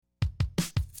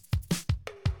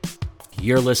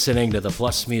You're listening to the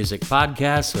Plus Music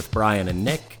Podcast with Brian and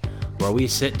Nick, where we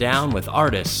sit down with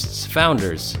artists,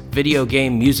 founders, video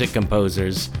game music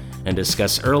composers, and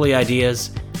discuss early ideas,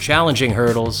 challenging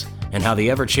hurdles, and how the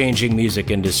ever-changing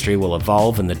music industry will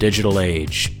evolve in the digital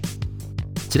age.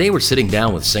 Today we're sitting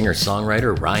down with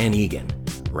singer-songwriter Ryan Egan.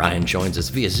 Ryan joins us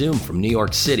via Zoom from New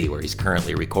York City, where he's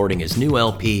currently recording his new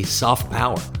LP, Soft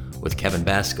Power, with Kevin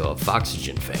Basco of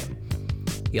Foxygen fame.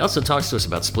 He also talks to us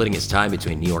about splitting his time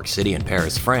between New York City and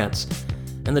Paris, France,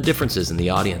 and the differences in the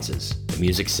audiences, the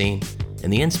music scene,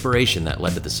 and the inspiration that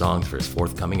led to the songs for his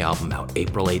forthcoming album out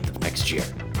April 8th of next year.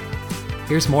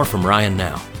 Here's more from Ryan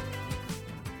now.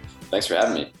 Thanks for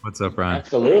having me. What's up, Ryan?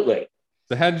 Absolutely.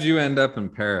 So how did you end up in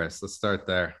Paris? Let's start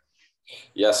there.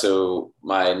 Yeah, so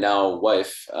my now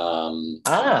wife.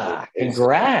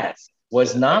 Congrats.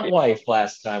 Was not wife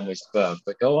last time we spoke,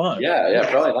 but go on.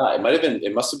 Yeah, probably not.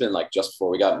 It must have been like just before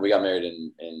we got married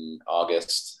in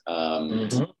August,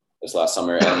 this last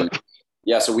summer. And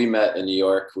yeah, so we met in New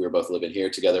York. We were both living here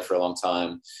together for a long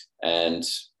time. And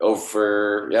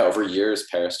over years,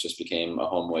 Paris just became a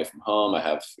home away from home. I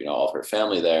have, all of her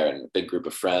family there and a big group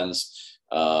of friends.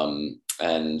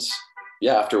 And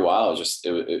yeah, after a while,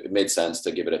 it made sense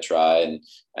to give it a try.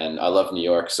 And I love New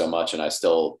York so much. And I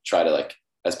still try to, like,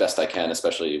 as best I can,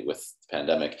 especially with the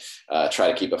pandemic, try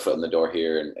to keep a foot in the door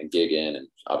here and gig in, and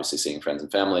obviously seeing friends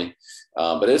and family.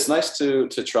 But it's nice to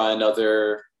try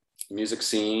another music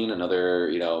scene,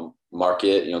 another,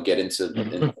 market, get into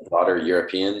the broader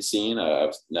European scene.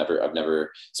 I've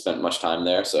never spent much time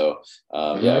there. So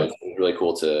yeah, it was really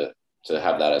cool to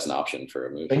have that as an option for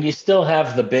a move. And you still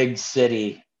have the big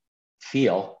city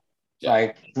feel. Yeah.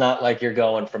 Like, it's not like you're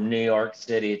going from New York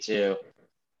City to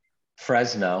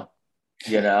Fresno.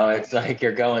 It's like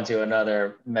you're going to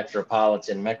another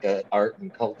metropolitan mecca art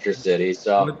and culture city.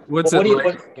 So what's it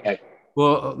like?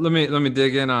 Well, let me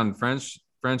dig in on French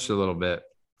a little bit.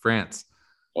 France.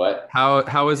 What?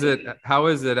 How is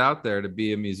it out there to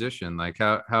be a musician? Like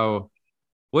how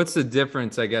what's the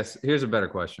difference? I guess here's a better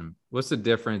question. What's the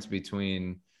difference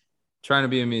between trying to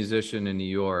be a musician in New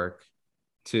York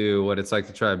to what it's like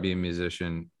to try to be a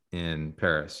musician in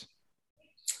Paris?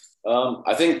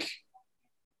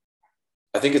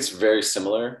 I think it's very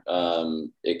similar.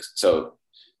 So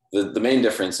the main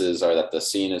differences are that the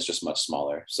scene is just much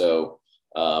smaller. So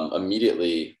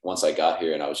immediately once I got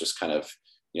here, and I was just kind of,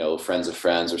 friends of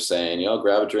friends were saying,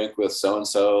 grab a drink with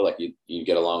so-and-so, like you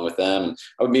get along with them. And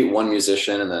I would meet one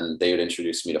musician and then they would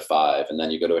introduce me to five. And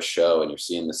then you go to a show and you're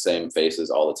seeing the same faces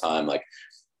all the time. Like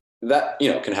that,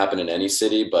 can happen in any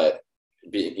city, but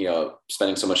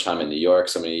spending so much time in New York,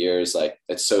 so many years, like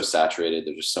it's so saturated.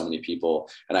 There's just so many people.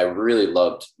 And I really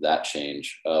loved that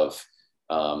change of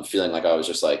feeling like I was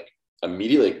just like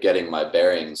immediately getting my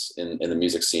bearings in the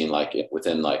music scene, like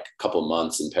within like a couple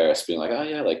months in Paris, being like, oh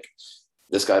yeah, like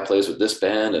this guy plays with this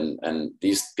band and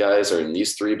these guys are in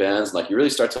these three bands. And like you really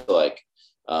start to like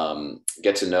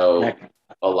get to know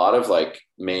a lot of like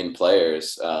main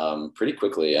players pretty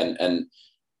quickly. And then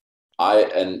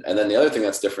the other thing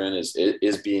that's different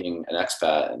is being an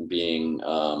expat and being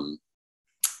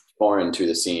foreign to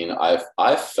the scene.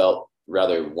 I've felt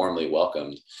rather warmly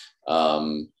welcomed.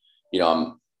 I'm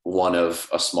one of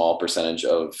a small percentage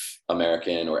of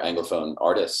American or Anglophone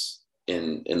artists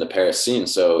in the Paris scene,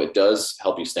 so it does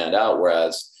help you stand out.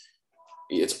 Whereas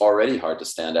it's already hard to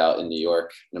stand out in New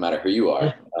York, no matter who you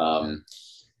are.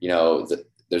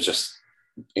 There's just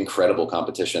incredible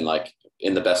competition, like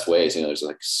in the best ways. There's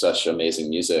like such amazing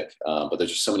music, but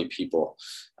there's just so many people.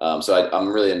 So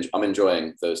I'm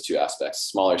enjoying those two aspects: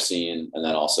 smaller scene, and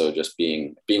then also just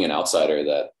being an outsider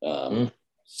that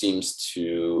seems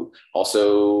to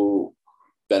also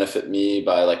benefit me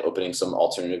by like opening some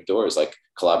alternative doors, like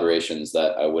collaborations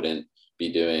that I wouldn't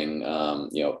be doing.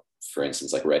 For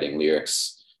instance, like writing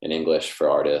lyrics in English for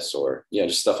artists, or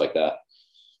just stuff like that.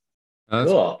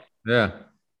 Cool. Yeah,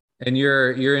 and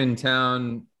you're in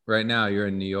town right now. You're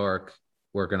in New York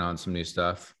working on some new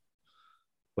stuff.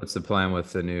 What's the plan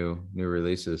with the new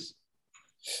releases?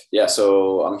 Yeah,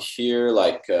 so I'm here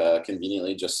like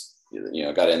conveniently just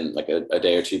got in like a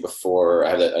day or two before.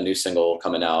 I have a new single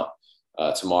coming out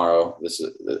tomorrow.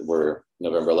 We're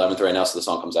November 11th right now, so the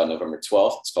song comes out November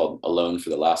 12th. It's called Alone for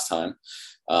the Last Time.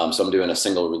 So I'm doing a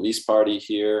single release party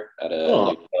here at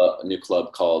a new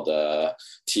club called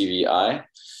TVI.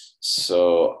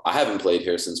 So I haven't played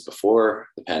here since before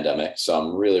the pandemic. So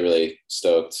I'm really, really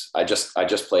stoked. I just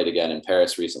played again in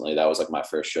Paris recently. That was like my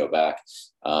first show back.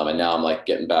 And now I'm like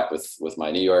getting back with my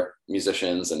New York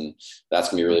musicians, and that's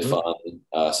gonna be really fun.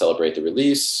 Celebrate the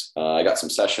release. I got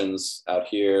some sessions out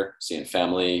here, seeing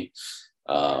family.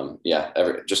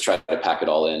 Just try to pack it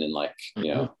all in like,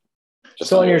 just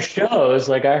So on under. your shows,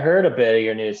 like I heard a bit of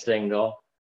your new single,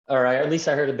 or at least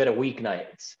I heard a bit of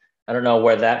Weeknights. I don't know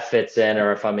where that fits in,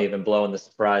 or if I'm even blowing the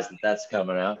surprise that that's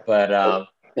coming out. But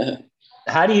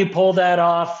how do you pull that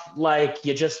off? Like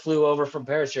you just flew over from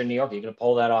Paris, you're in New York. Are you going to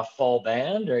pull that off full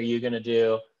band, or are you going to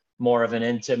do more of an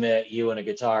intimate you and a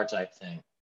guitar type thing?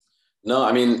 No,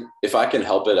 I mean, if I can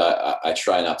help it, I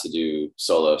try not to do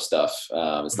solo stuff.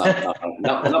 It's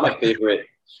not my favorite.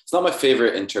 It's not my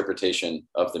favorite interpretation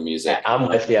of the music. I'm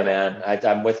with you, man.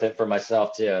 I'm with it for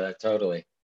myself too. Totally.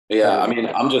 Yeah, I Totally.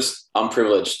 mean, I'm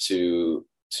privileged to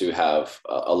have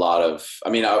a lot of. I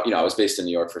mean, I was based in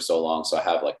New York for so long, so I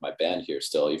have like my band here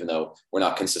still, even though we're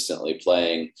not consistently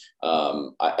playing.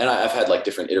 I've had like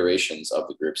different iterations of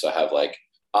the group, so I have like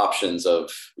options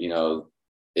of,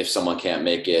 if someone can't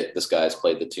make it, this guy's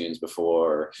played the tunes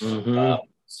before. Mm-hmm.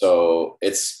 So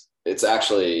it's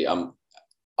actually I'm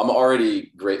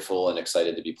already grateful and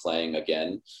excited to be playing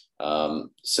again,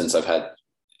 since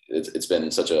it's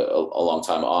been such a long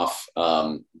time off.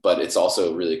 But it's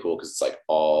also really cool because it's like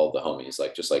all the homies,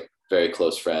 like just like very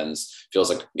close friends. Feels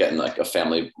like getting like a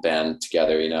family band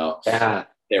together, Yeah.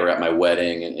 They were at my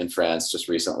wedding in France just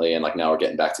recently, and like now we're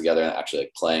getting back together and actually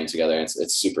like playing together. And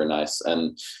it's super nice.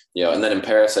 And and then in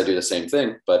Paris I do the same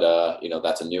thing, but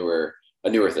that's a newer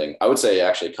thing. I would say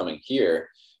actually coming here,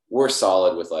 we're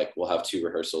solid with like we'll have 2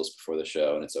 rehearsals before the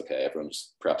show, and it's okay. Everyone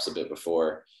just preps a bit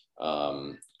before,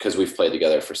 because we've played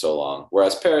together for so long.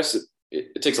 Whereas Paris,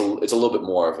 it's a little bit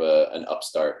more of an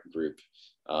upstart group.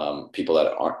 People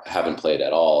that haven't played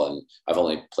at all, and I've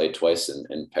only played twice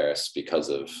in Paris because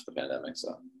of the pandemic.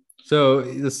 So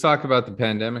let's talk about the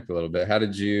pandemic a little bit.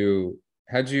 How'd you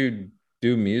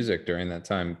do music during that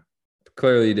time?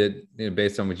 Clearly you did,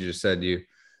 based on what you just said, you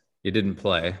didn't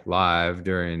play live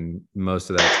during most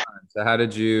of that time. So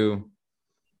how'd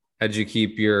you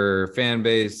keep your fan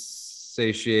base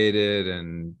satiated,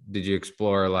 and did you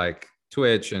explore like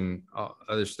Twitch and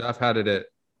other stuff? How did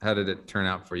it turn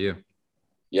out for you?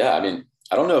 Yeah, I mean,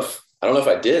 I don't know if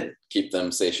I did keep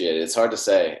them satiated. It's hard to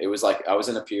say. It was like I was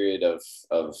in a period of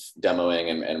demoing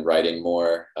and writing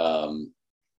more.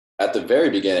 At the very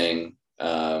beginning,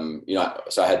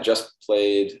 so I had just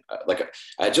played, like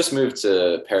I had just moved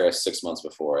to Paris 6 months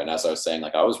before, and as I was saying,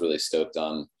 like I was really stoked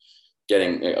on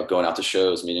going out to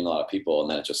shows, meeting a lot of people,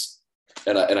 and then it just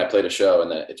and I played a show,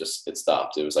 and then it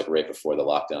stopped. It was like right before the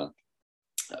lockdown.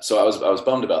 So I was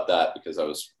bummed about that because I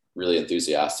was really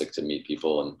enthusiastic to meet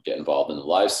people and get involved in the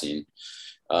live scene.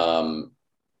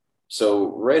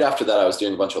 So right after that, I was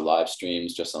doing a bunch of live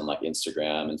streams just on like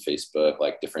Instagram and Facebook,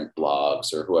 like different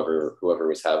blogs or whoever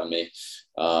was having me.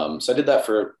 So I did that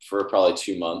for probably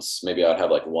 2 months. Maybe I'd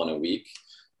have like one a week.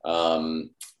 And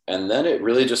then it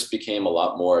really just became a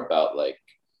lot more about like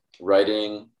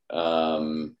writing,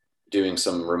 doing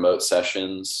some remote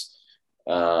sessions,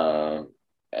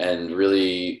 and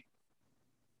really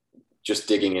just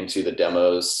digging into the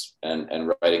demos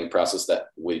and writing process that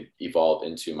would evolve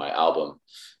into my album,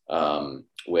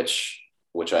 which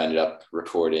I ended up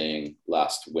recording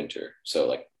last winter. So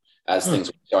like as things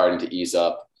were starting to ease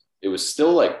up, it was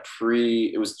still like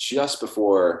it was just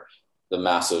before the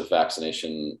massive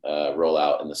vaccination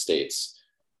rollout in the States,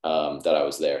 that I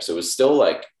was there. So it was still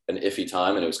like an iffy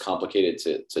time, and it was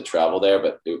complicated to travel there,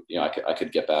 but I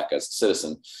could get back as a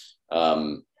citizen.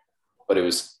 But it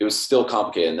was still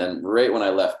complicated. And then right when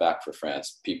I left back for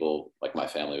France, people like my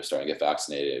family was starting to get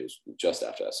vaccinated. It was just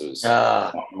after that. So it was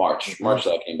March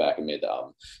that I came back and made the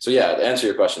album. So yeah, to answer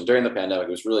your question, during the pandemic,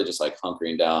 it was really just like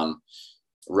hunkering down,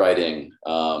 writing.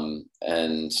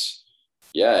 And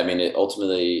yeah, I mean, it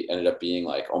ultimately ended up being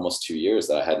like almost 2 years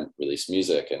that I hadn't released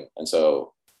music. And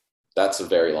so that's a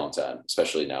very long time,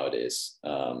 especially nowadays.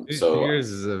 2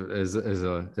 years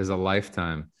is a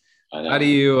lifetime. I know. How do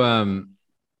you,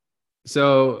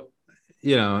 so,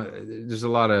 there's a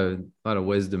lot of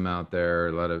wisdom out there,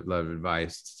 a lot of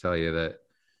advice to tell you that you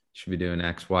should be doing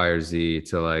X, Y, or Z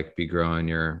to like be growing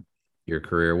your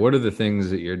career. What are the things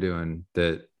that you're doing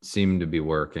that seem to be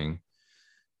working?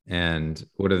 And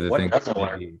what are the things doesn't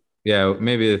work? Yeah,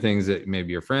 maybe the things that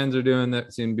maybe your friends are doing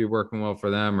that seem to be working well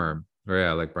for them, or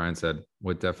yeah, like Brian said,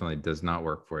 what definitely does not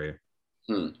work for you?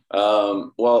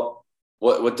 Well,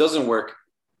 what doesn't work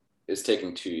is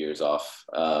taking 2 years off.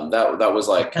 That was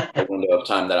like a window of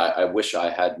time that I wish I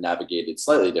had navigated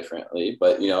slightly differently.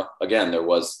 But again, there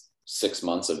was 6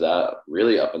 months of that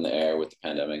really up in the air with the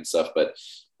pandemic and stuff. But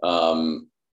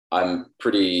I'm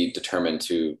pretty determined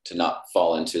to not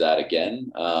fall into that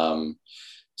again.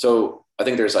 So I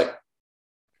think there's like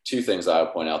 2 things that I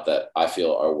would point out that I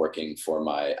feel are working for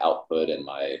my output and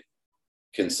my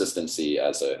consistency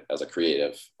as a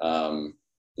creative.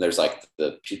 There's like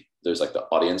the there's like the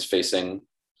audience facing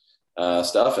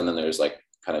stuff, and then there's like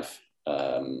kind of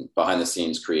behind the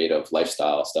scenes creative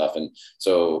lifestyle stuff. And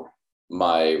so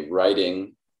my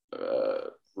writing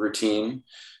routine,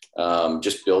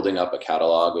 just building up a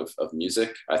catalog of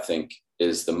music, I think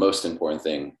is the most important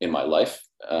thing in my life,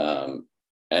 and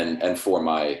for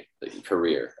my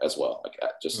career as well. Like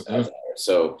just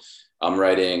so I'm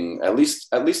writing at least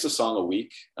a song a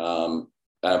week. And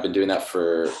I've been doing that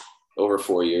for over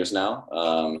 4 years now.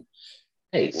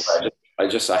 Nice.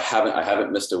 I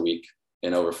haven't missed a week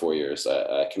in over 4 years.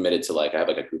 I committed to, like, I have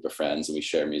like a group of friends and we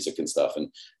share music and stuff. And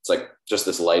it's like just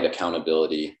this light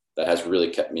accountability that has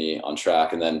really kept me on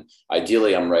track. And then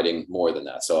ideally I'm writing more than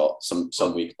that. So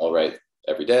some week I'll write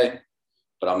every day,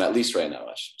 but I'm at least writing that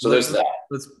much. So there's that.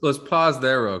 Let's pause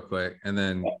there real quick and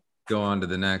then go on to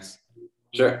the next.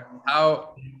 Sure.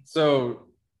 So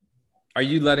are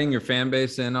you letting your fan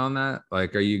base in on that?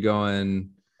 Like, are you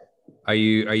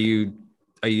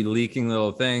leaking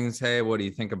little things? Hey, what do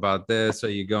you think about this? Are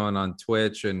you going on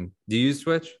Twitch? And do you use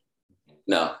Twitch?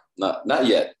 No, not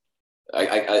yet.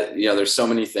 I there's so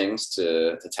many things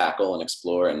to tackle and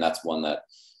explore, and that's one that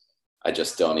I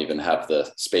just don't even have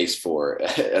the space for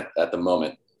at the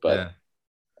moment. But yeah.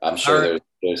 I'm sure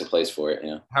there's a place for it.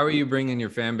 How are you bringing your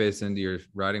fan base into your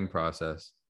writing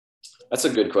process? That's a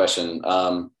good question.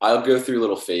 I'll go through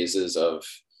little phases of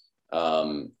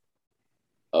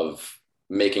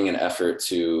making an effort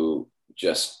to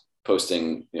just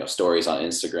posting, stories on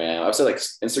Instagram. I would say like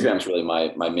Instagram is really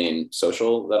my main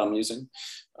social that I'm using.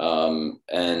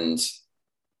 And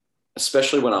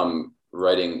especially when I'm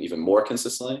writing even more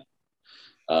consistently,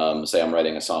 say I'm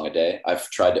writing a song a day, I've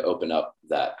tried to open up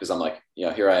that, because I'm like,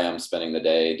 here I am spending the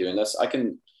day doing this. I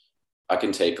can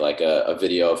take like a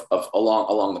video of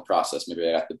along the process. Maybe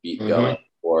I got the beat going,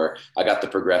 or I got the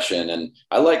progression. And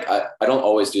I don't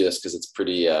always do this because it's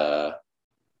pretty, I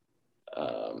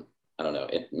don't know,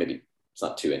 maybe it's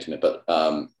not too intimate, but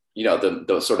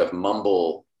the sort of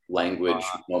mumble language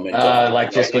moment.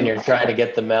 Like just when you're trying to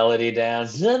get the melody down.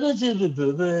 Exactly.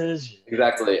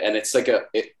 And it's like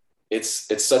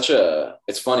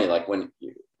it's funny. Like when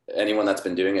anyone that's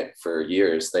been doing it for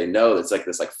years, they know it's like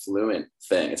this like fluent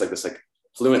thing. It's like this like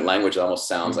fluent language that almost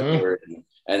sounds like a word.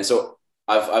 And so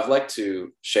I've liked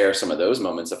to share some of those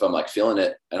moments if I'm like feeling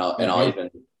it, and I'll even,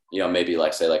 maybe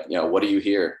like say like, what do you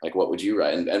hear? Like, what would you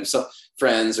write? And some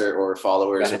friends or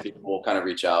followers or people will kind of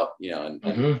reach out, and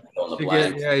fill in the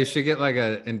blanks. You should get like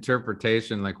an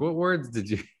interpretation. Like, what words did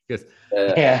you?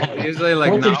 Usually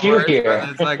like what did you words, hear?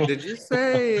 It's like, did you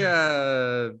say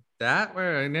that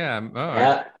word? Yeah. Oh,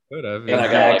 yeah. I could have. And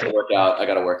I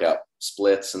gotta work out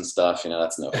splits and stuff.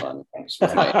 That's no fun.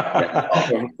 Sign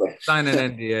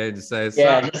an NDA to say.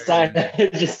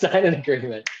 Just sign an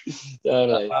agreement.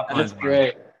 Totally, that's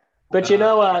great. But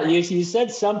you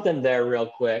said something there real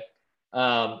quick,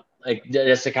 like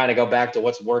just to kind of go back to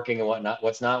what's working and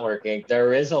what's not working.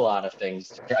 There is a lot of things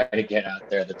to try to get out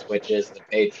there: the Twitches, the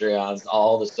Patreons,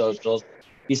 all the socials.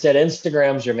 You said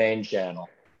Instagram's your main channel.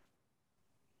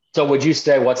 So would you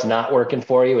say what's not working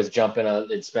for you is jumping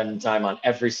and spending time on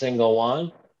every single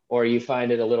one, or you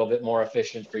find it a little bit more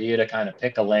efficient for you to kind of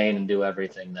pick a lane and do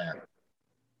everything there?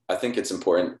 I think it's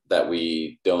important that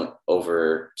we don't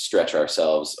overstretch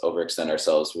ourselves, overextend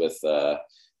ourselves with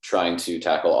trying to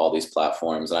tackle all these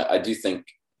platforms. And I do think,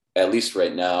 at least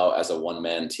right now, as a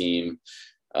one-man team,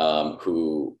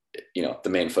 who, the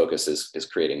main focus is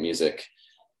creating music,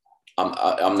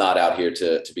 I'm not out here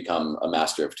to become a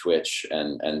master of Twitch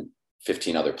and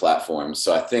 15 other platforms.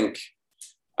 So I think,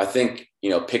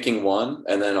 picking one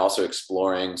and then also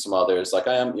exploring some others, like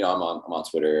I am, I'm on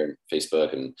Twitter and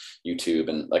Facebook and YouTube,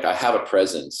 and like I have a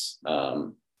presence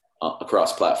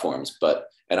across platforms,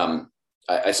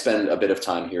 I spend a bit of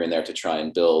time here and there to try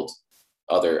and build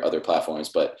other platforms.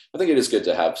 But I think it is good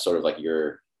to have sort of like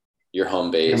your home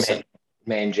base,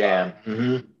 main jam.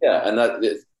 Mm-hmm. Yeah, and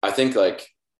I think like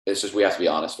it's just we have to be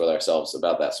honest with ourselves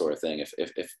about that sort of thing.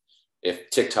 If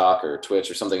TikTok or Twitch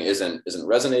or something isn't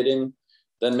resonating,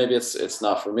 then maybe it's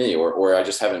not for me, or I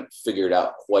just haven't figured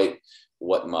out quite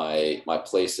what my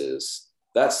place is.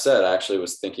 That said, I actually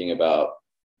was thinking about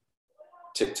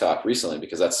TikTok recently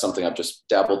because that's something I've just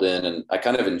dabbled in, and I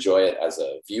kind of enjoy it as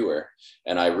a viewer.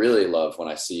 And I really love when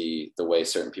I see the way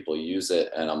certain people use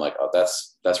it, and I'm like, oh,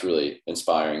 that's really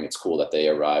inspiring. It's cool that they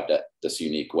arrived at this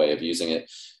unique way of using it.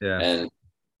 Yeah. And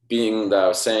being that I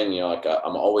was saying, like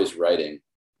I'm always writing,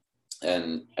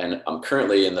 and I'm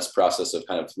currently in this process of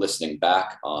kind of listening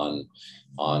back on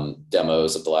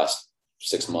demos of the last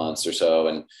 6 months or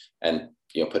so, and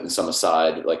putting some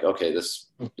aside, like, okay, this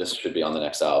should be on the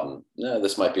next album. No,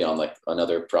 this might be on like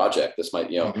another project. This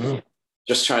might,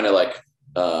 just trying to like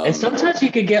And sometimes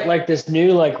you could get like this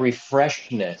new like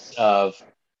refreshness of,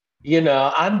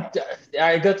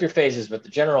 I go through phases, but the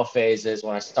general phase is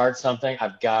when I start something,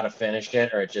 I've got to finish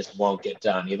it or it just won't get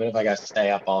done, even if I got to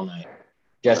stay up all night,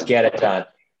 just get it done.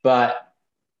 But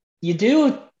you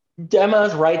do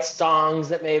demos, write songs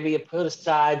that maybe you put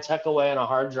aside, tuck away on a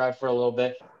hard drive for a little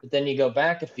bit, but then you go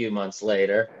back a few months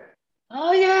later.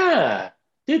 Oh yeah,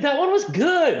 dude, that one was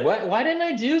good. Why didn't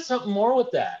I do something more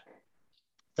with that?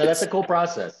 So that's a cool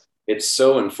process. It's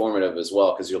so informative as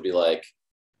well, because you'll be like,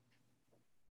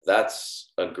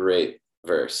 that's a great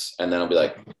verse. And then I'll be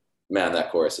like, man,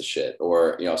 that chorus is shit.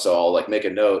 Or, so I'll like make a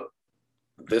note.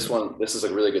 This is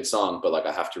a really good song, but like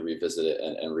I have to revisit it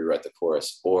and rewrite the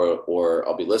chorus. Or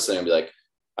I'll be listening and be like,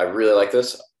 I really like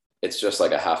this. It's just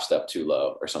like a half step too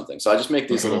low or something. So I just make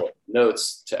these little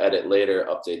notes to edit later,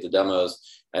 update the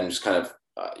demos, and just kind of,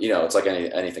 it's like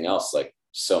anything else, like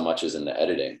so much is in the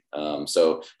editing.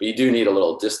 But you do need a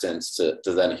little distance to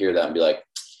then hear that and be like,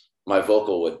 my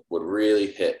vocal would really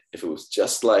hit if it was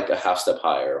just like a half step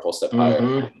higher, a whole step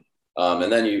higher.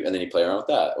 And then you play around with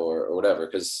that or whatever.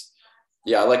 Cause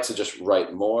I like to just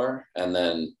write more and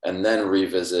then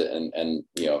revisit and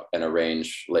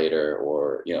arrange later,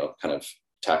 or, kind of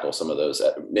tackle some of those,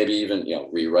 maybe even,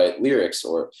 rewrite lyrics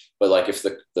but like if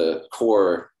the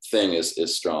core thing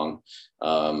is strong.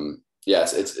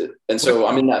 Yes, and so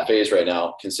I'm in that phase right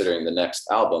now, considering the next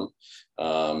album,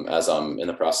 as I'm in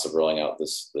the process of rolling out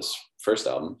this first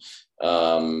album.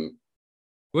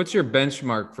 What's your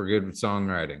benchmark for good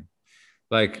songwriting?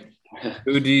 Like,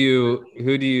 who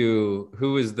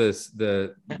is this?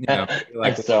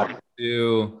 Like the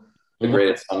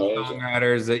greatest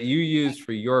songwriters that you use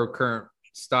for your current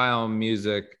style of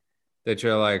music that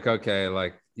you're like, okay,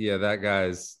 like, yeah, that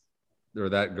guy's or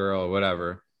that girl or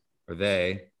whatever, or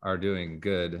they are doing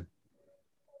good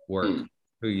work.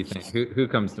 Who you think? Who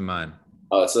comes to mind?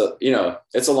 Oh, it's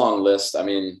a long list. I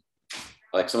mean,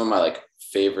 like some of my like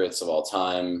favorites of all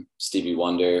time: Stevie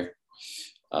Wonder.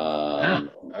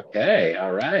 Okay,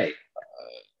 all right.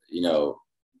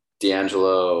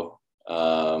 D'Angelo.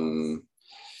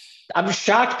 I'm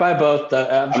shocked by both.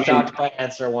 I'm shocked by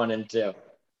answer 1 and 2.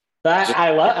 But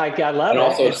I love and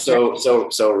it. Also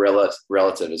so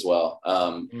relative as well.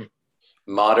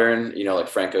 Modern, like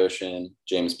Frank Ocean,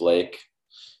 James Blake.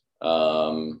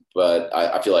 But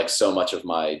I feel like so much of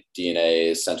my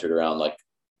DNA is centered around like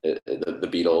the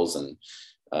Beatles and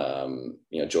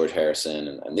George Harrison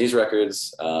and these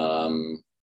records. I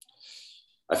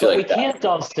feel like we can't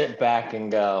all sit back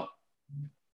and go,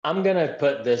 I'm gonna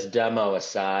put this demo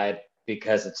aside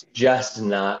because it's just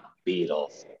not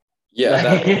Beatles. Yeah,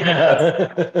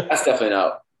 that's definitely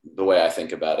not the way I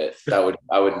think about it. I wouldn't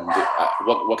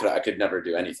do. I could never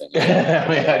do anything.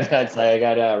 That's like I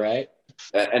got out, right?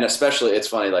 And especially, it's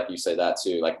funny, like you say that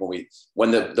too. Like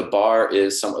when the bar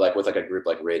is somewhere like with like a group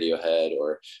like Radiohead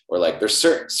or like there's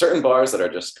certain bars that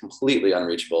are just completely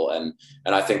unreachable. And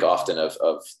I think often of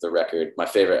the record. My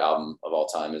favorite album of all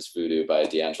time is Voodoo by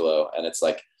D'Angelo, and it's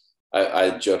like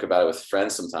I joke about it with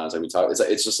friends sometimes. Like we talk,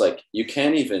 it's just like you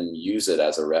can't even use it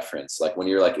as a reference. Like when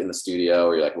you're like in the studio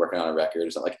or you're like working on a record or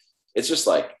something. Like it's just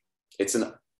like it's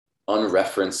an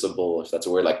unreferenceable, if that's a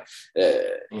word, like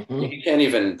you can't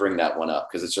even bring that one up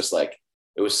because it's just like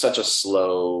it was such a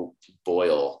slow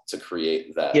boil to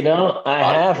create that.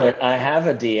 I have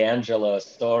a D'Angelo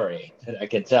story that I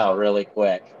can tell really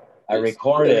quick. I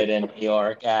recorded in New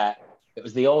York it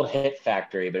was the old Hit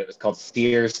Factory, but it was called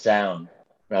Sears Sound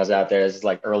when I was out there. This is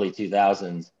like early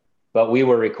 2000s, but we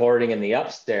were recording in the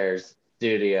upstairs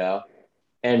studio,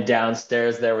 and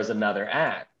downstairs there was another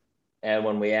act. And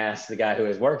when we asked the guy who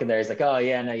was working there, he's like, "Oh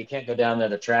yeah, no, you can't go down there.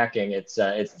 The tracking, it's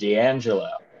D'Angelo."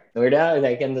 And we're down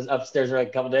like in the upstairs for like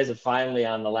a couple of days, and finally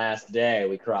on the last day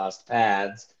we crossed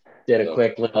paths, did a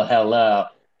quick little hello.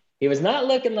 He was not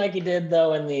looking like he did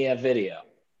though in the video.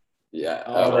 Yeah,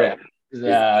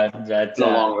 that's a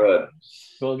long road.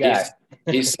 Cool guy.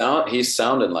 He's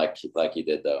sounding like he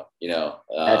did though.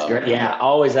 That's great. Yeah,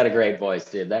 always had a great voice,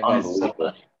 dude. That guy's so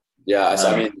funny. Yeah,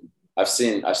 I mean, I've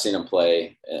seen him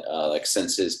play like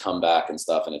since his comeback and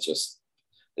stuff, and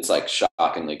it's like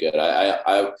shockingly good.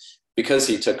 I because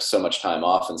he took so much time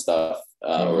off and stuff,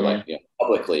 or like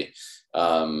publicly,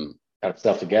 got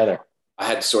stuff together. I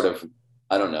had sort of,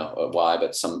 I don't know why,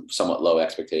 but somewhat low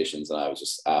expectations, and I was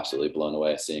just absolutely blown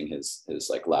away seeing his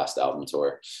like last album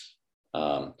tour.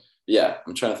 Yeah,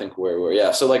 I'm trying to think where we're.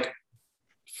 Yeah, so like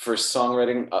for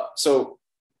songwriting, so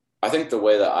I think the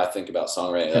way that I think about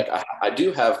songwriting, like I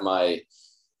do have my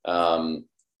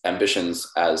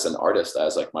ambitions as an artist,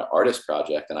 as like my artist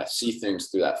project, and I see things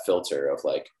through that filter of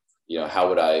like, how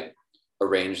would I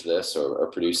arrange this or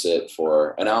produce it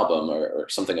for an album or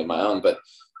something of my own. But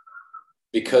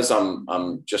because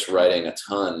I'm just writing a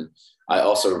ton, I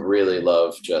also really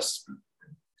love just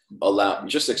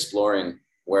exploring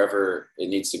wherever it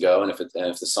needs to go. And if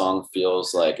the song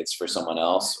feels like it's for someone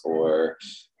else, or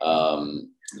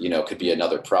could be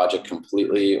another project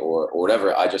completely, or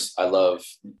whatever, I love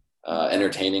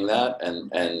entertaining that.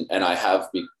 And I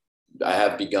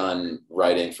have begun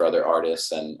writing for other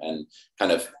artists and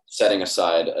kind of setting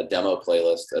aside a demo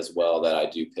playlist as well that I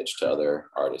do pitch to other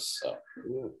artists. So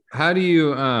how do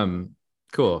you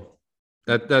cool.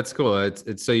 That's cool.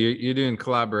 It's so you're doing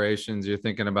collaborations, you're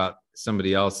thinking about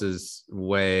somebody else's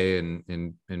way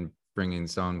and bringing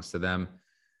songs to them.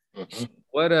 Mm-hmm.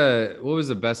 What was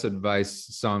the best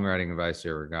songwriting advice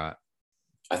you ever got?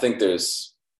 I think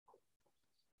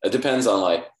it depends on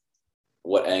like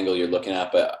what angle you're looking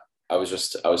at, but I was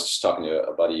just talking to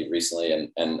a buddy recently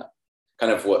and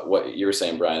kind of what you were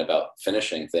saying, Brian, about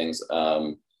finishing things.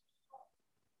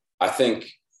 I think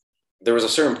there was a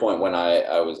certain point when I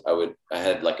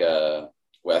had like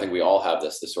I think we all have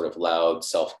this sort of loud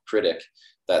self-critic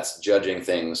that's judging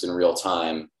things in real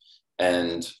time.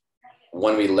 And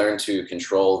when we learn to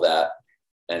control that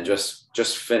and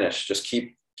just finish, just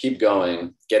keep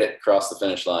going, get it across the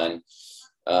finish line,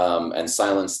 and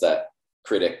silence that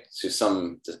critic to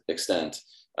some extent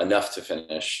enough to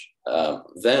finish,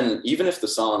 then even if the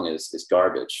song is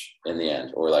garbage in the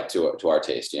end, or like to our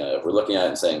taste, if we're looking at it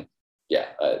and saying, yeah,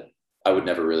 I would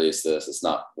never release this, it's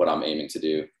not what I'm aiming to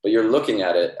do, but you're looking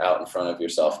at it out in front of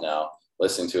yourself now,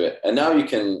 listening to it, and now you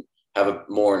can have a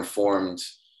more informed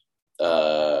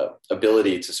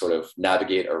ability to sort of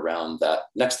navigate around that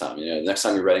next time. Next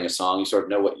time you're writing a song, you sort of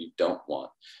know what you don't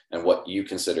want and what you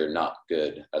consider not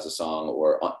good as a song,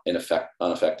 or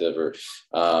ineffective, or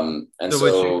and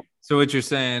so what you're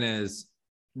saying is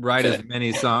write as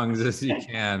many songs as you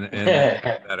can and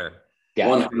better. Yeah,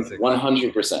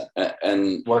 100%.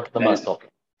 And work the muscle.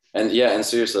 And yeah, and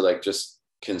seriously, like just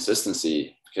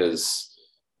consistency, because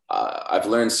I've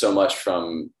learned so much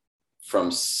from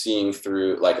seeing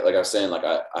through, like I was saying, like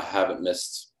I haven't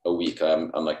missed a week.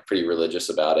 I'm like pretty religious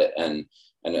about it, and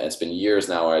it's been years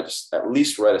now where I just at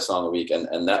least write a song a week,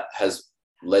 and that has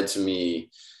led to me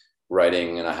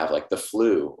writing, and I have like the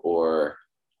flu, or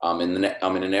I'm in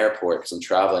an airport because I'm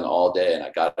traveling all day and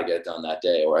I got to get it done that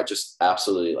day, or I just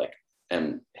absolutely like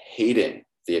am hating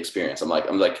the experience. I'm like,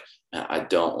 man, I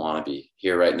don't want to be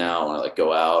here right now. I want to like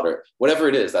go out or whatever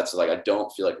it is. That's like, I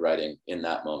don't feel like writing in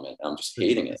that moment. I'm just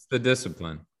hating it. It's the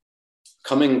discipline.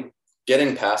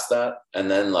 Getting past that,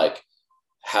 and then like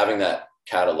having that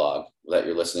catalog that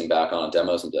you're listening back on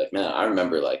demos and be like, man, I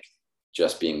remember like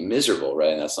just being miserable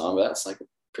writing that song, but that's like a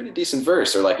pretty decent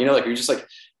verse, or like, like you're just like,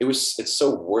 it's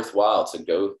so worthwhile to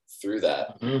go through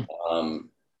that. Mm-hmm.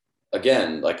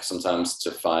 Again, like sometimes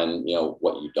to find,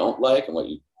 what you don't like and what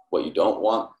you don't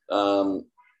want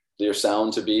your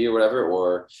sound to be, or whatever,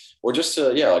 or just to,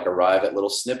 like arrive at little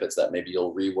snippets that maybe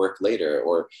you'll rework later,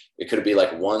 or it could be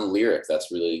like one lyric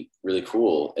that's really, really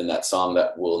cool in that song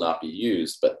that will not be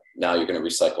used, but now you're going to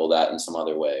recycle that in some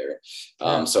other way.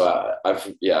 Or so I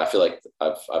feel like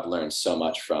I've learned so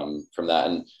much from that.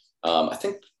 And I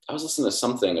think I was listening to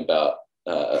something about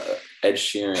Ed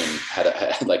Sheeran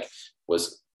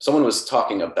someone was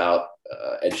talking about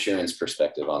Ed Sheeran's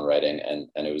perspective on writing, and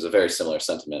it was a very similar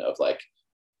sentiment of like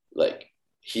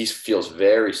he feels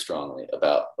very strongly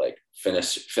about like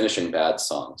finishing bad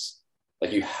songs.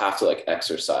 Like you have to like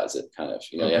exercise it, kind of,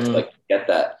 you have to like get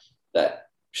that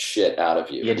shit out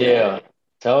of you. You do.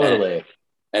 Totally.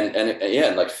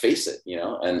 And like face it,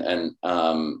 and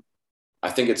I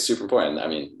think it's super important. I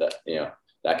mean, that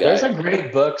that guy. There's a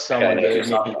great book someone gave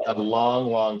me a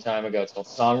long time ago. It's called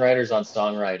Songwriters on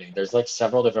Songwriting. There's like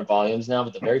several different volumes now,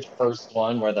 but the very first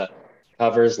one, where the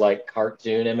covers like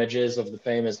cartoon images of the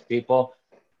famous people,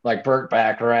 like Burt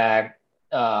Bacharach,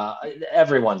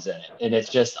 everyone's in it. And it's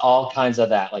just all kinds of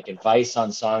that, like advice on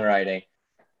songwriting.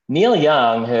 Neil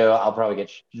Young, who I'll probably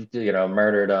get,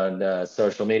 murdered on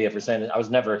social media for saying that I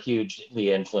was never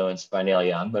hugely influenced by Neil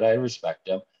Young, but I respect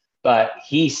him. But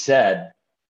he said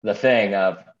the thing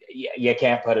of, you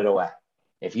can't put it away.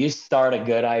 If you start a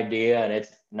good idea and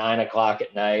it's 9 o'clock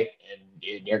at night and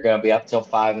you're going to be up till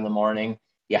 5 a.m,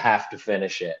 you have to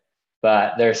finish it.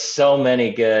 But there's so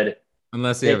many good,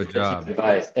 unless you have a job.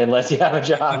 Unless you have a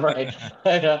job, right?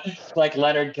 Like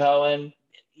Leonard Cohen,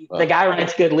 the guy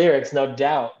writes good lyrics, no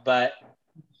doubt. But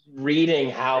reading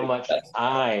how much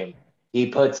time he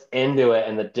puts into it,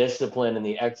 and the discipline and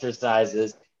the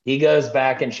exercises, he goes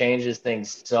back and changes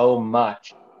things so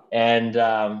much. And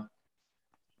I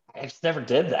just never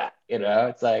did that.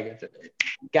 It's like,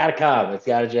 gotta come. It's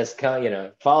gotta just come,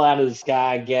 fall out of the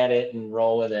sky, get it, and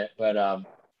roll with it. But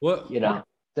What it's I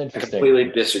interesting. completely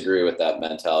disagree with that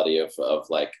mentality of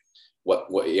like what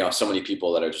so many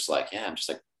people that are just like, yeah, I'm just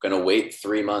like gonna wait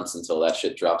 3 months until that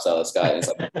shit drops out of the sky. And it's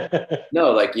like,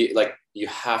 no, you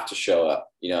have to show up,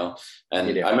 And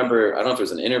I remember, I don't know if it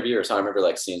was an interview or something. I remember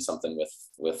like seeing something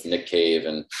with Nick Cave,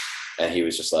 and he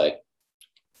was just like,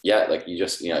 yeah, like you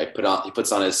just, he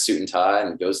puts on his suit and tie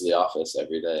and goes to the office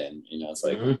every day. And, it's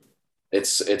like,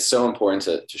 it's so important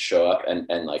to show up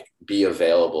and like be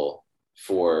available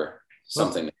for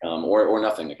something to come or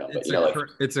nothing to come. But,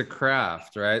 it's a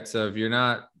craft, right? So if you're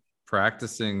not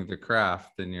practicing the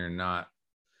craft, then you're not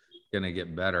going to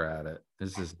get better at it.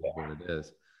 This is what it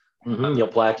is. You'll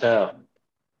plateau.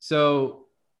 So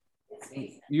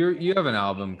you have an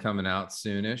album coming out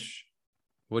soonish.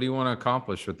 What do you want to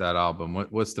accomplish with that album?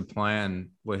 What's the plan?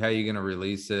 How are you going to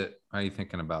release it? How are you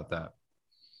thinking about that?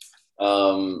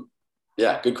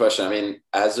 Yeah, good question. I mean,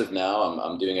 as of now,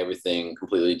 I'm doing everything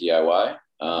completely DIY.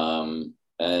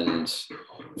 And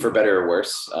for better or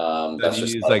worse, that's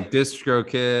just like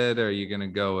DistroKid. Are you going to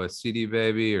go with CD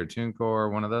Baby or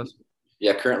TuneCore, one of those?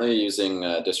 Yeah, currently using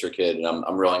DistroKid, and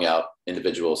I'm rolling out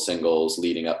individual singles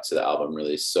leading up to the album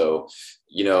release. So,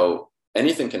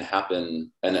 anything can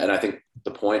happen. And I think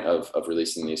the point of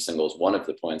releasing these singles, one of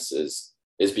the points is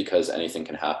because anything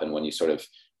can happen when you sort of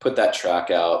put that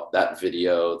track out, that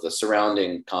video, the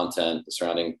surrounding content, the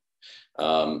surrounding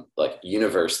like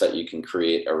universe that you can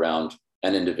create around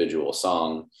an individual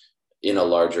song in a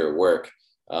larger work.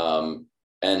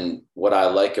 And what I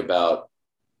like about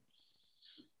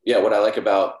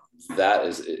that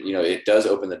is, it does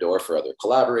open the door for other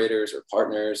collaborators or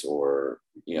partners or,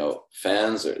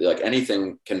 fans, or like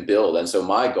anything can build. And so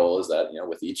my goal is that,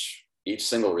 with each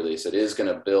single release, it is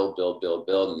going to build.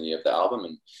 And then you have the album,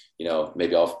 and,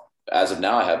 maybe as of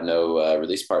now, I have no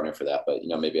release partner for that, but,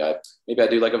 maybe I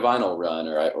do like a vinyl run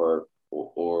or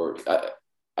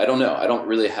I don't know. I don't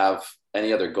really have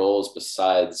any other goals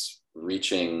besides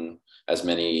reaching as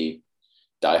many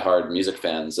diehard music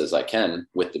fans as I can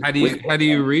with the. How do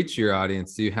you reach your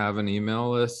audience? Do you have an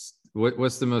email list?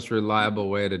 What's the most reliable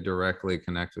way to directly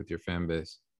connect with your fan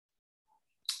base?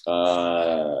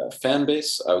 Fan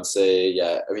base, I would say,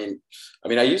 yeah. I mean,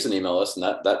 I use an email list, and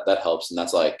that helps, and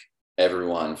that's like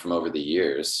everyone from over the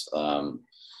years. You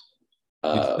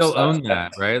still own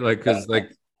that, right? Like, because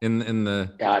like in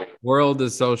the world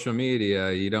of social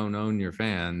media, you don't own your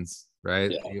fans,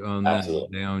 right? Yeah, you own absolutely.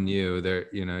 them, they own you. They're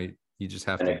you just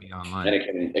have to be online,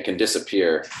 and it can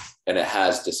disappear, and it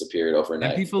has disappeared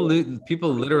overnight. And people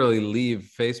literally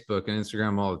leave Facebook and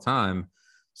Instagram all the time.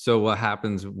 So what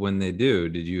happens when they do?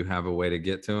 Did you have a way to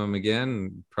get to them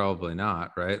again? Probably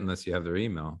not, right? Unless you have their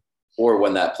email. Or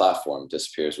when that platform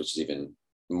disappears, which is even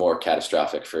more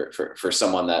catastrophic for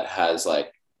someone that has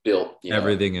like built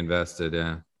everything invested.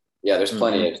 Yeah, there's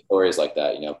plenty of stories like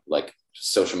that. Like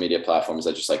social media platforms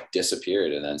that just like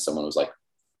disappeared, and then someone was like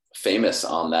famous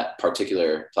on that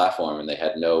particular platform, and they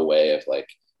had no way of like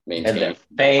maintaining. And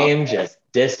the fame just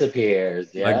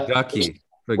disappears. Yeah, like Ducky.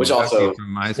 Which Ducky also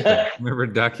from MySpace. Remember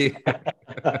Ducky?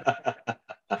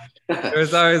 It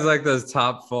was always like those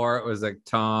top four. It was like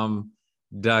Tom,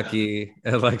 Ducky,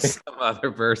 and like some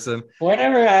other person.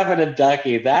 Whatever happened to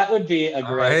Ducky? That would be a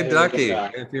great. Hey, Ducky,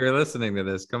 if you're listening to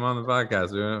this, come on the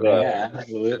podcast. Yeah,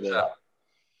 absolutely.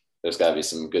 There's got to be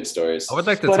some good stories. I would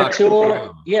like to talk to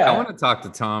Tom. Yeah, I want to talk to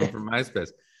Tom from MySpace.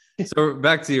 So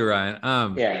back to you,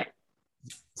 Ryan. Yeah.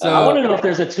 So I want to know if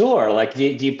there's a tour. Like, do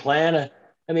you plan?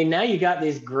 I mean, now you got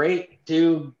these great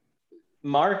two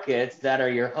markets that are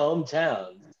your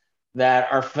hometowns that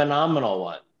are phenomenal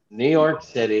ones: New York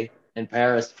City and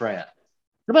Paris, France.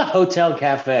 What about Hotel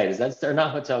Cafe? They're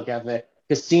not Hotel Cafe,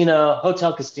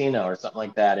 Hotel Casino, or something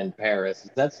like that in Paris.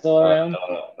 Is that still around?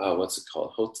 What's it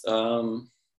called?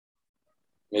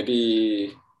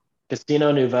 Maybe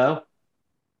Casino Nouveau.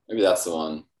 Maybe that's the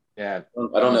one. Yeah,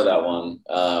 I don't know that one,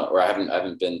 or I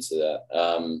haven't been to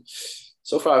that.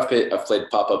 So far, I've played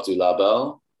Pop Up du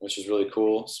Label, which is really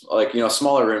cool. Like,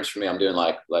 smaller rooms for me. I'm doing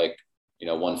like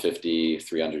 150,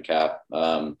 300 cap.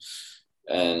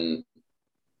 And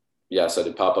yeah, so I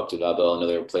did Pop Up du Label,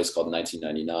 another place called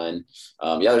 1999.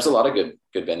 Yeah, there's a lot of good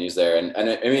venues there. And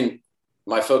I mean,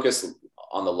 my focus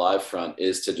on the live front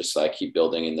is to just like keep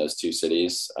building in those two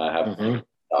cities. I have the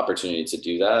opportunity to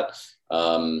do that.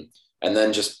 And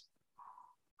then just,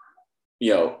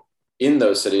 in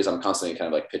those cities, I'm constantly kind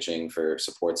of like pitching for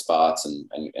support spots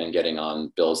and getting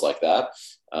on bills like that.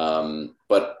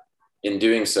 But in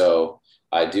doing so,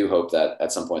 I do hope that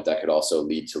at some point that could also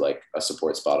lead to like a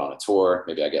support spot on a tour.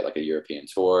 Maybe I get like a European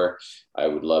tour. I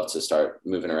would love to start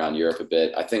moving around Europe a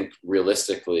bit. I think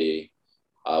realistically,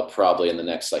 I'll probably in the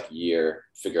next like year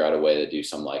figure out a way to do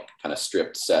some like kind of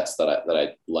stripped sets that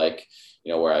I like,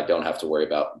 you know, where I don't have to worry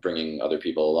about bringing other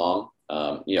people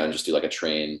along, you know, and just do like a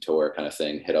train tour kind of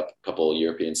thing, hit up a couple of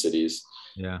European cities.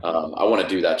 Yeah. I want to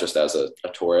do that just as a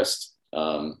tourist.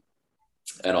 And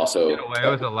also Get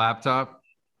away with a laptop.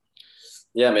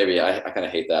 Yeah, maybe I kind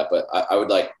of hate that, but I would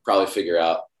like probably figure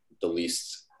out the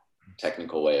least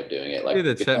technical way of doing it, like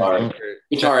guitar and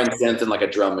synth and like a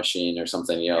drum machine or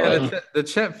something, you know. Yeah, like, the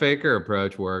Chet Faker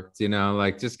approach worked, you know,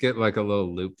 like just get like a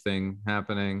little loop thing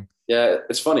happening. yeah,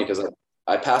 it's funny because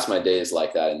I pass my days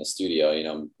like that in the studio, you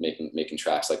know, making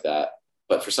tracks like that.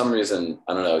 But for some reason,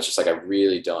 I don't know, it's just like I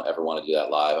really don't ever want to do that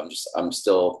live.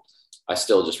 I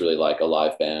still just really like a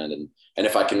live band, and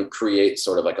if I can create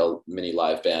sort of like a mini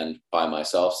live band by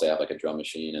myself, say I have like a drum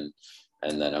machine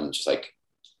and then I'm just like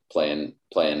playing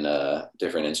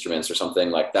different instruments or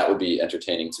something, like that would be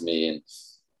entertaining to me. And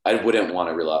I wouldn't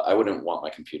want my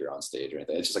computer on stage or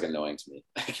anything. It's just like annoying to me.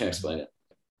 I can't explain it.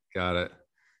 Got it.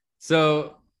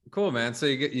 So cool, man. So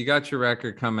you got your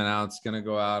record coming out. It's gonna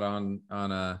go out on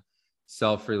a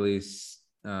self-release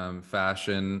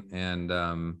fashion, and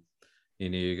you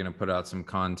know, you're gonna put out some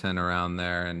content around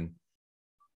there,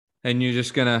 and you're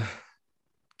just gonna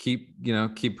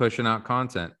keep pushing out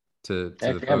content to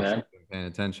the folks paying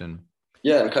attention.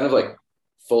 Yeah, and kind of like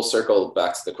full circle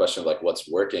back to the question of like what's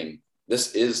working.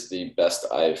 This is the best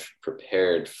I've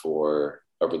prepared for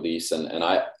a release, and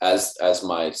I as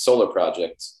my solo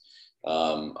project,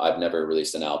 I've never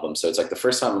released an album, so it's like the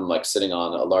first time I'm like sitting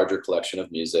on a larger collection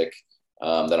of music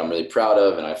that I'm really proud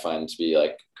of, and I find to be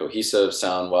like cohesive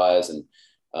sound wise, and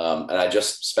I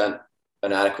just spent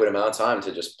an adequate amount of time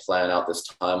to just plan out this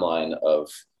timeline of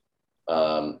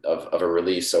a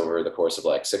release over the course of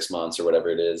like 6 months or whatever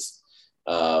it is.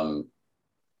 I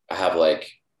have like,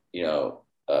 you know,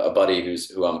 a buddy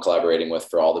who I'm collaborating with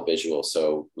for all the visuals.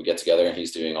 So we get together and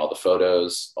he's doing all the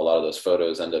photos. A lot of those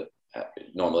photos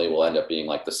will end up being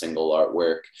like the single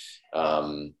artwork.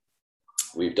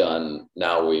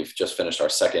 We've just finished our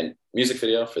second music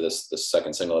video for this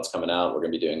second single that's coming out. We're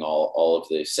going to be doing all of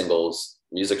the singles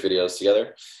music videos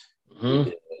together. Mm-hmm.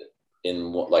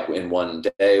 In one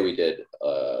day, we did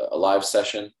a live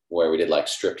session where we did like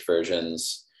stripped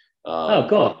versions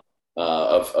cool.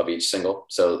 Of each single.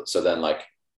 So then like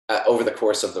over the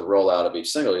course of the rollout of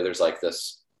each single, there's like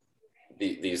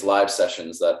these live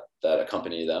sessions that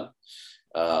accompany them.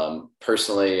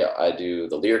 Personally, I do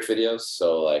the lyric videos.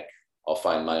 So like I'll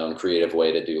find my own creative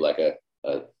way to do like a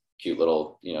cute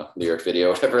little, you know, lyric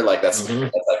video, whatever. Like that's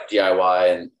like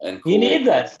DIY and cool. You need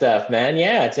that stuff, man.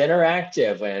 Yeah, it's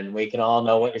interactive and we can all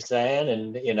know what you're saying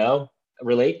and, you know,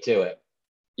 relate to it.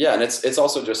 Yeah, and it's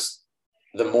also just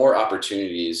the more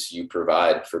opportunities you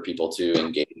provide for people to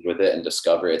engage with it and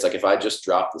discover it. It's like if I just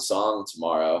drop the song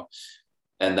tomorrow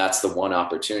and that's the one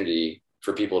opportunity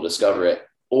for people to discover it,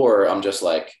 or I'm just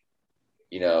like,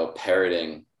 you know,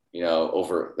 parroting, you know,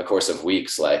 over the course of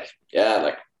weeks, like, yeah,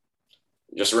 like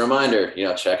just a reminder, you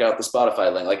know, check out the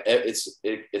Spotify link. Like it's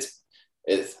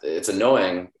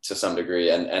annoying to some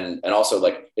degree. And also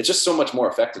like, it's just so much more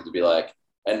effective to be like,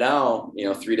 and now, you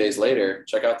know, 3 days later,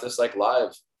 check out this like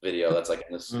live video. That's like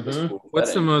in this cool What's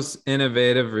setting. the most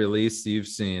innovative release you've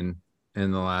seen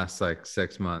in the last like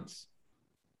 6 months?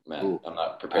 Man, ooh, I'm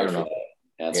not prepared for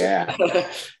that answer. Yeah.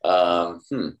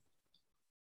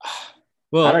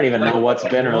 Well, I don't even know what's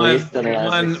been released in the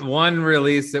last one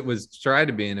release that was tried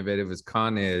to be innovative was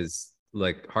Kanye's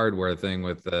like hardware thing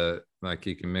with the like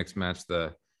you can mix match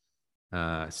the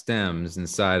stems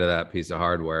inside of that piece of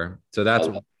hardware. So that's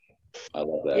I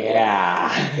love that.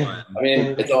 Yeah. I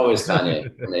mean, it's always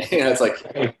Kanye for me. You know, it's like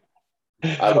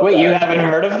wait, you haven't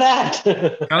heard of that?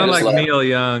 Kind of like Neil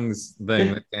Young's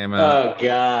thing that came out. Oh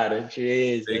God,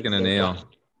 jeez. Speaking of Neil.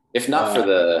 If not for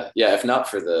the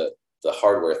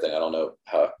hardware thing, I don't know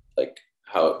how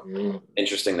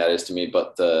interesting that is to me.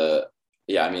 But I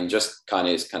mean, just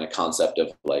Kanye's kind of concept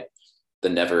of like the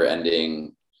never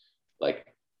ending like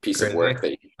piece of work that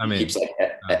he keeps like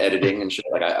editing and shit.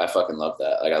 Like I fucking love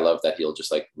that. Like I love that he'll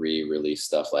just like re-release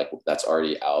stuff like that's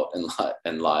already out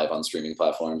and live on streaming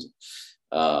platforms.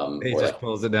 He just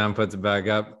pulls it down, puts it back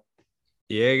up.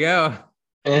 Here you go.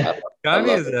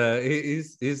 Kanye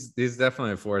is he's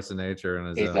definitely a force of nature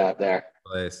in his out there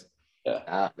place. Yeah.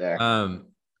 Out there.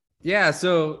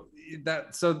 So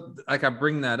like I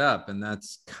bring that up and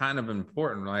that's kind of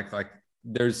important. Like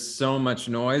there's so much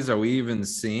noise. Are we even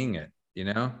seeing it? You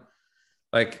know,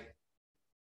 like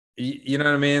You know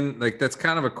what I mean? Like that's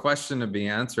kind of a question to be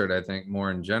answered, I think,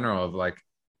 more in general of like,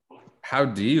 how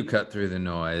do you cut through the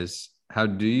noise? How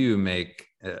do you make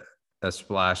a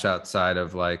splash outside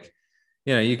of like,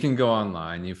 you can go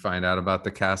online, you find out about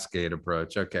the cascade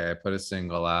approach. Okay, I put a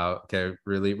single out. Okay,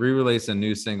 really re-release a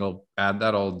new single, add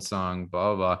that old song,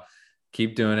 blah, blah, blah.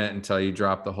 Keep doing it until you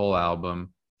drop the whole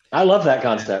album. I love that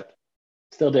concept.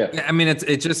 Still do. Yeah, I mean,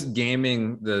 it's just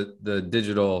gaming the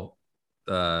digital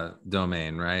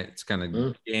domain, right? It's kind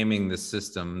of gaming the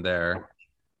system there.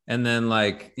 And then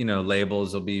like,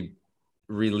 labels will be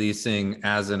releasing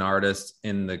as an artist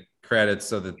in the credits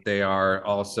so that they are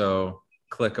also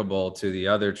clickable to the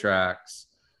other tracks.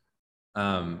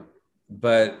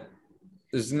 But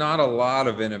there's not a lot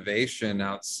of innovation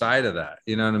outside of that.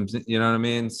 You know what I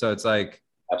mean? So it's like,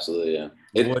 absolutely,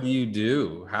 yeah. What do you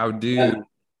do? How do you,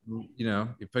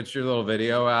 you put your little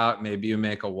video out, maybe you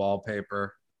make a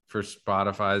wallpaper for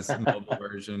Spotify's mobile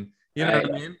version. You know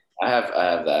what I mean? I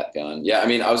have that going. Yeah, I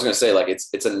mean, I was gonna say like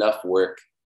it's enough work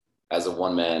as a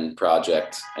one-man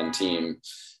project and team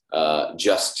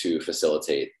just to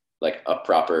facilitate like a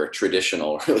proper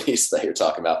traditional release that you're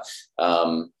talking about.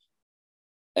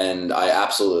 And I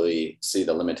absolutely see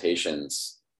the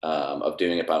limitations of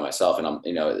doing it by myself. And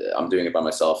I'm doing it by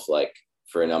myself, like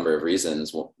for a number of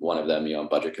reasons. One of them,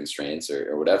 budget constraints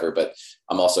or whatever, but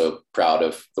I'm also proud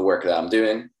of the work that I'm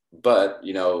doing. But,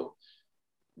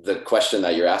 the question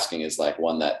that you're asking is like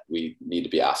one that we need to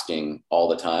be asking all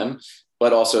the time,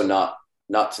 but also not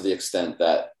to the extent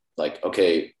that like,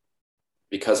 okay,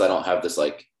 because I don't have this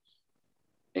like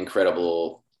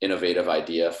incredible innovative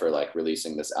idea for like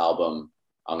releasing this album,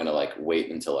 I'm going to like wait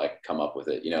until I come up with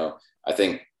it. I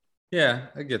think, yeah,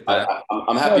 I get that.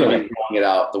 I'm happy rolling it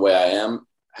out the way I am.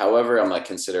 However, I'm like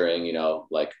considering,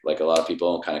 like a lot of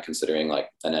people, I'm kind of considering like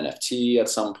an NFT at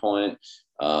some point,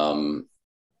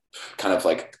 kind of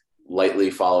like lightly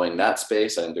following that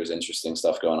space. I think there's interesting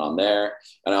stuff going on there.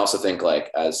 And I also think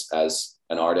like as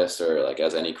an artist or like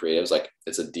as any creatives, like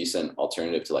it's a decent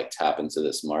alternative to like tap into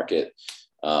this market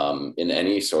in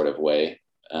any sort of way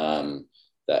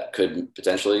that could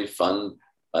potentially fund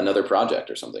another project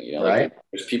or something, right. Like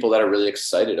there's people that are really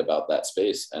excited about that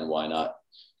space, and why not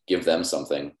give them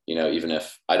something, even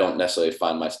if I don't necessarily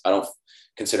I don't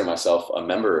consider myself a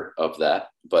member of that,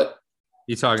 but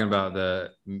you talking about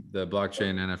the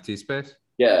blockchain NFT space?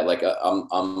 Yeah, like I'm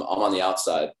on the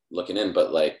outside looking in,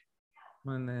 but like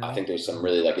I think there's some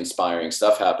really like inspiring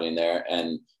stuff happening there.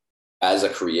 And as a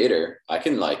creator, I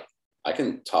can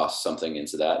toss something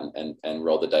into that and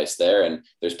roll the dice there. And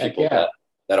there's people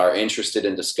that are interested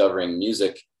in discovering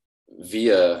music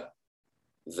via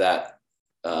that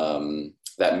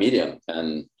that medium,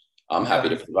 and I'm happy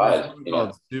to provide.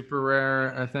 Called Super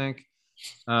Rare, I think.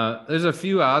 There's a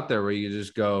few out there where you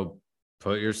just go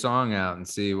put your song out and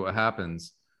see what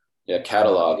happens. Yeah,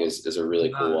 Catalog is a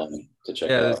really cool one to check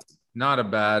out. Not a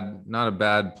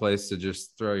bad place to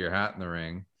just throw your hat in the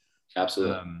ring.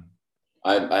 Absolutely.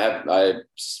 I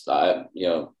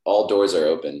all doors are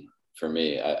open for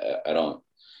me. I don't.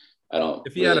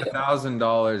 If you had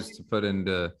 $1,000 to put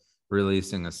into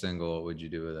releasing a single, what would you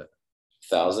do with it?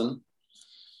 1,000.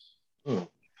 You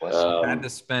had to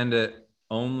spend it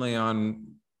only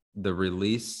on the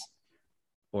release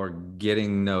or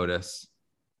getting notice.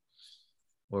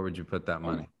 Where would you put that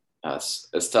money?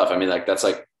 It's tough. I mean, like that's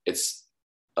like it's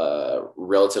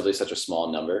relatively such a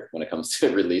small number when it comes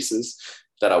to releases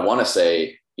that I want to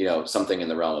say, something in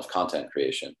the realm of content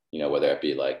creation. Whether it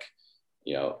be like,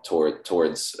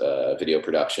 towards video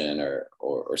production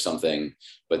or something.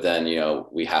 But then,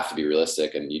 we have to be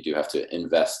realistic, and you do have to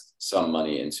invest some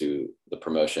money into the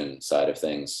promotion side of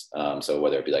things. So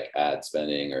whether it be like ad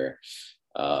spending or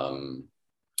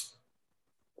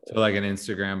so like an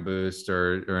Instagram boost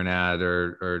or an ad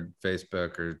or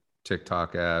Facebook or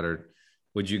TikTok ad, or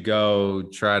would you go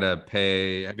try to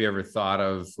pay? Have you ever thought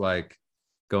of like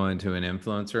going to an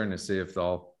influencer and to see if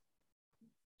they'll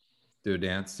do a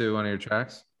dance to one of your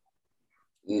tracks?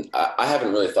 I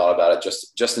haven't really thought about it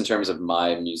just in terms of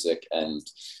my music, and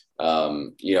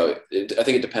I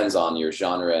think it depends on your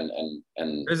genre and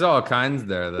there's all kinds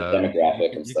there though.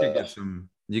 Demographic and stuff.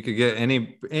 You could get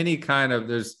any kind of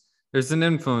there's an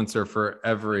influencer for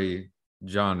every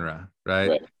genre,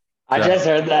 right? I just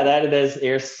heard that.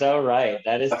 You're so right.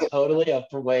 That is totally a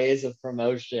ways of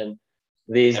promotion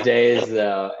these days,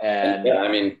 though. And yeah, I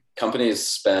mean, companies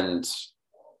spend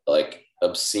like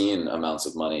obscene amounts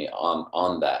of money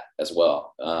on that as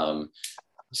well.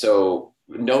 So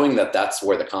knowing that that's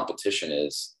where the competition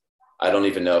is, I don't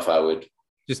even know if I would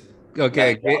just go to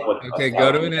an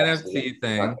NFT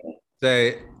thing.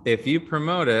 Say, if you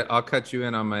promote it, I'll cut you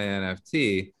in on my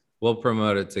NFT. we'll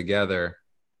promote it together.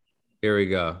 Here we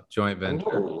go. Joint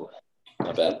venture. Ooh.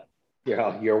 Not bad.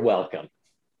 You're welcome.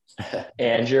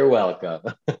 And you're welcome.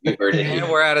 You heard it. And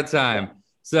we're out of time.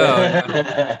 So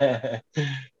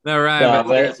no, Ryan, but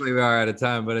seriously, we are out of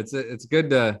time. But it's good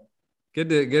to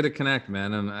connect,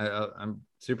 man. And I'm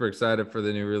super excited for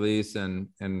the new release and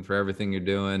for everything you're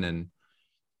doing, and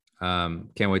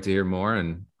can't wait to hear more.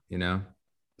 And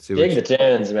see dig the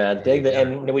tunes, man.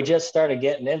 And we just started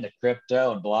getting into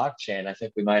crypto and blockchain. I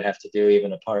think we might have to do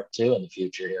even a part 2 in the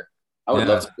future here. I would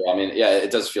love to. I mean, yeah,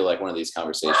 it does feel like one of these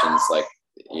conversations, like,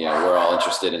 we're all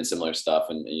interested in similar stuff,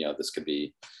 and this could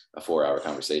be a 4-hour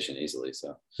conversation easily.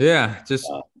 So yeah, just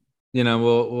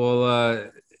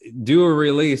we'll do a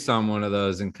release on one of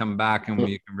those and come back and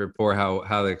we can report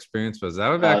how the experience was. That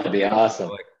would be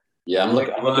awesome. Yeah, I'm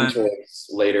looking towards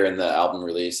later in the album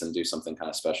release and do something kind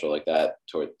of special like that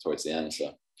towards the end.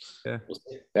 So yeah, we'll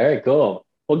see. Very cool.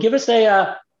 Well, give us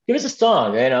a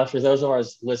song. For those of our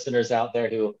listeners out there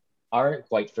who aren't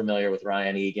quite familiar with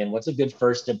Ryan Egan, what's a good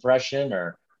first impression,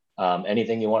 or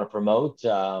anything you want to promote?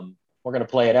 We're going to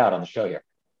play it out on the show here.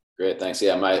 Great, thanks.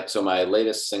 Yeah, my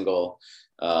latest single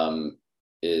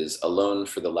is "Alone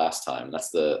for the Last Time."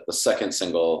 That's the second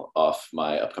single off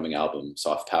my upcoming album,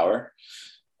 Soft Power.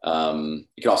 You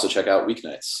can also check out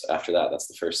Weeknights after that. That's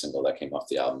the first single that came off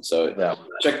the album. So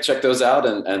check those out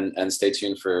and stay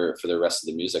tuned for the rest of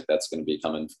the music that's going to be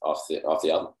coming off the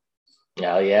album.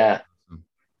 Hell yeah.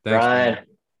 Thanks, Brian, man.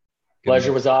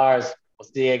 Pleasure was ours. We'll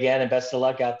see you again, and best of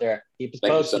luck out there. Keep us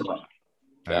posted. Thank you so much.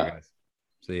 All right, guys.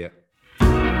 See ya.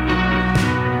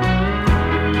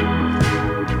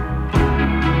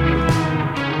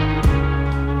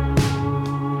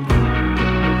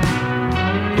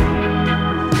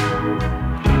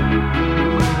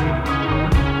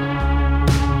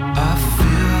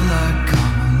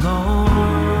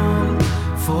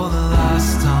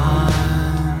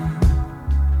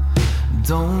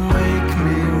 Don't wake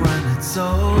me when it's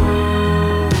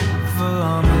over,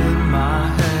 I'm in my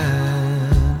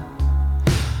head.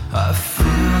 I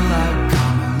feel like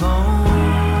I'm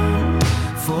alone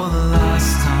for the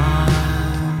last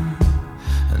time,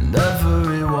 and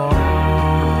every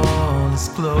wall is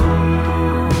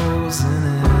closing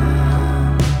in.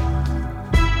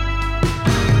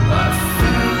 I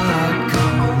feel like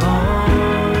I'm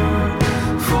alone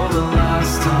for the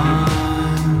last time.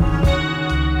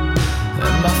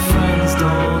 My friends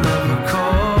don't ever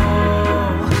call,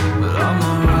 but I'm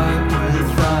alright with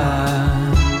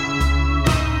that.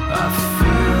 I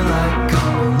feel like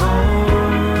I'm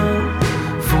alone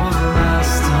for the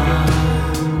last time.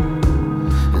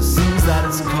 It seems that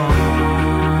it's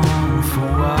calm for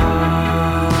a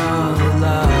while at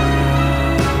last.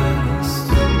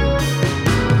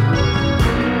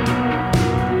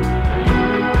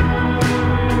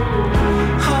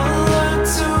 I learned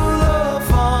to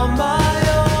love on my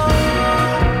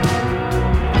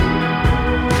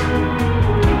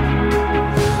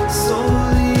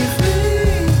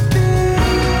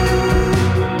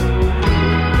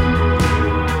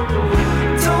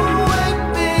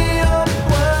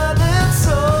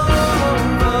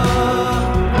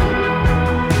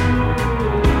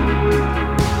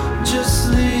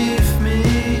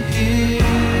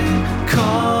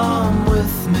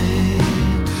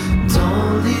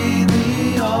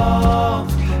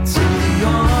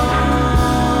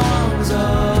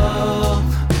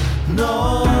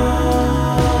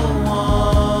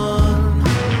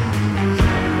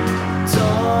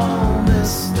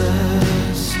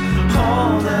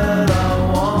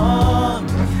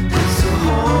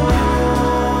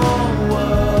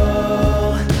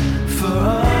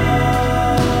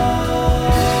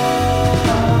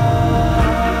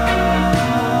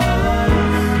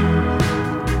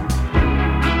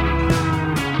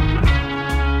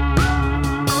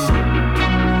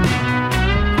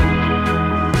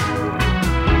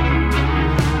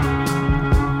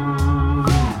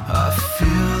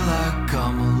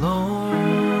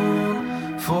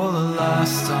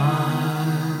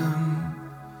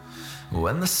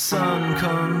when the sun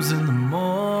comes in the morning,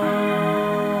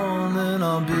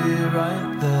 I'll be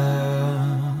right there.